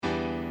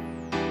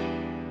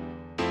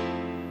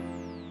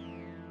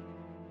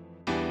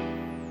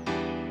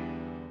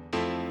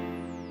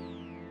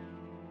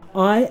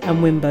I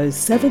am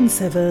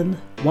Wimbo77,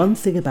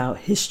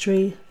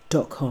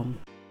 onethingabouthistory.com.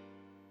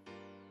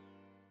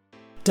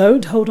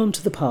 Don't hold on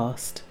to the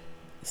past.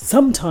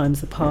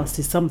 Sometimes the past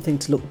is something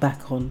to look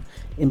back on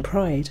in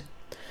pride.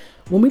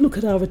 When we look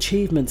at our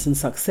achievements and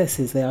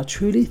successes, they are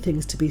truly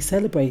things to be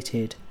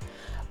celebrated.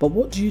 But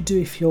what do you do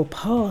if your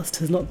past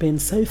has not been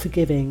so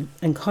forgiving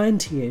and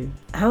kind to you?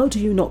 How do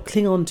you not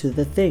cling on to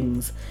the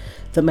things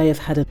that may have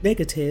had a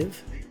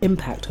negative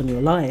impact on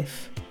your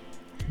life?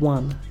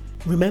 1.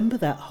 Remember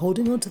that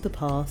holding on to the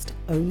past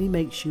only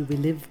makes you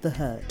relive the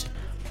hurt.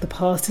 The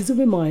past is a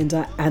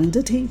reminder and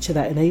a teacher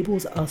that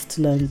enables us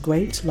to learn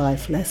great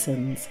life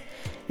lessons.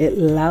 It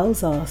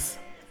allows us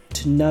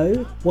to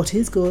know what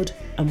is good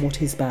and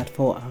what is bad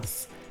for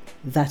us.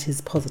 That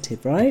is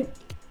positive, right?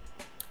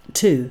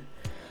 2.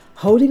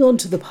 Holding on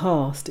to the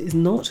past is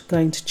not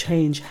going to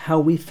change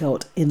how we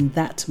felt in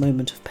that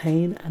moment of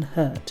pain and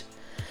hurt.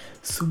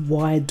 So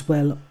why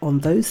dwell on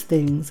those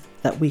things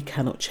that we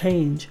cannot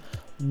change?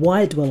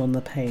 Why dwell on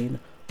the pain?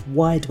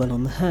 Why dwell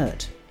on the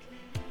hurt?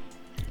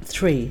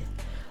 3.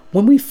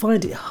 When we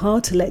find it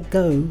hard to let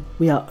go,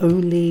 we are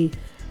only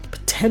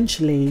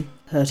potentially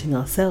hurting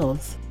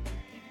ourselves.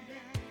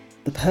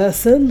 The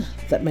person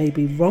that may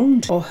be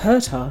wronged or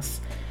hurt us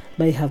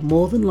may have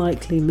more than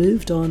likely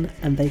moved on,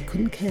 and they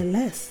couldn't care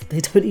less. They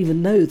don't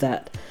even know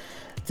that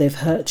they've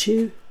hurt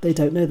you. They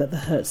don't know that the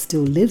hurt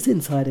still lives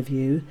inside of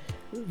you.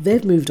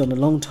 They've moved on a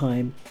long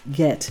time,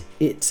 yet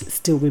it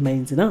still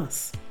remains in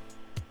us.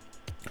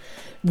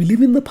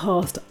 Reliving the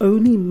past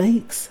only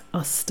makes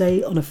us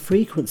stay on a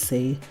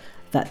frequency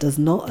that does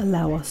not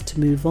allow us to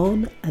move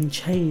on and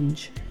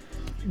change.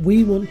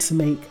 We want to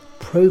make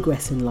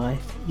progress in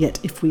life, yet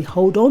if we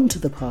hold on to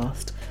the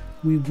past,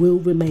 we will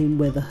remain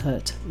where the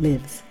hurt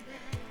lives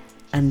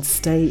and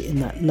stay in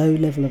that low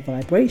level of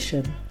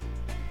vibration.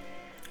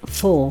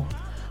 4.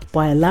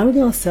 By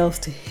allowing ourselves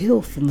to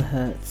heal from the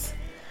hurts,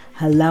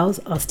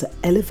 allows us to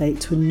elevate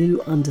to a new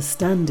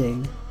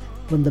understanding.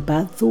 When the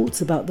bad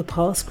thoughts about the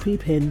past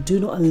creep in, do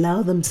not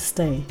allow them to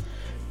stay.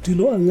 Do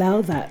not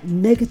allow that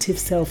negative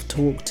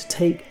self-talk to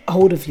take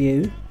hold of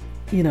you,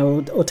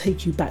 or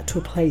take you back to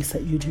a place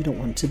that you do not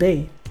want to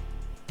be.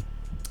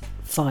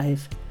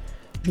 5.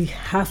 We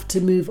have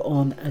to move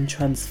on and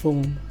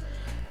transform.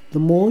 The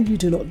more you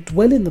do not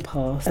dwell in the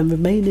past and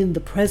remain in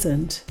the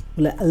present,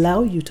 will it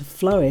allow you to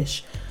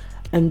flourish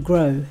and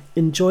grow,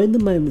 enjoying the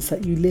moments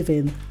that you live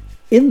in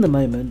the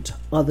moment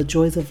are the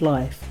joys of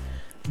life.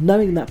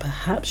 Knowing that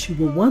perhaps you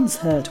were once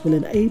hurt will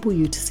enable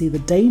you to see the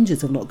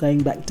dangers of not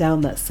going back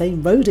down that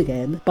same road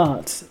again,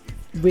 but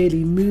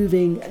really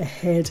moving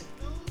ahead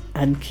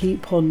and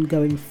keep on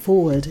going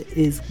forward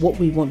is what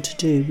we want to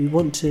do. We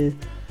want to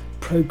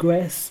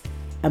progress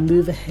and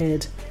move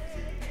ahead,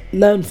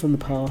 learn from the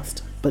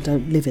past, but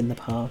don't live in the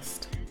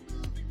past.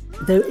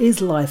 There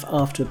is life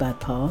after a bad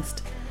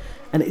past,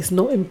 and it's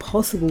not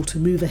impossible to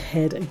move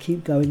ahead and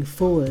keep going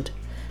forward.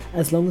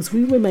 As long as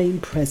we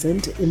remain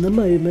present in the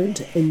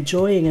moment,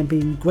 enjoying and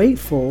being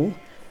grateful,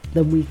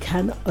 then we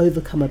can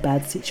overcome a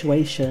bad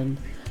situation.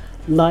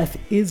 Life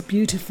is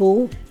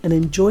beautiful, and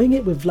enjoying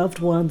it with loved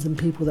ones and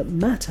people that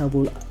matter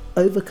will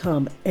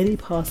overcome any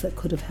past that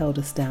could have held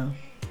us down.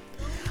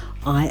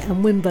 I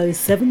am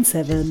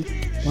Wimbo77,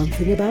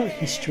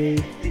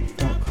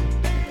 onethingabouthistory.com.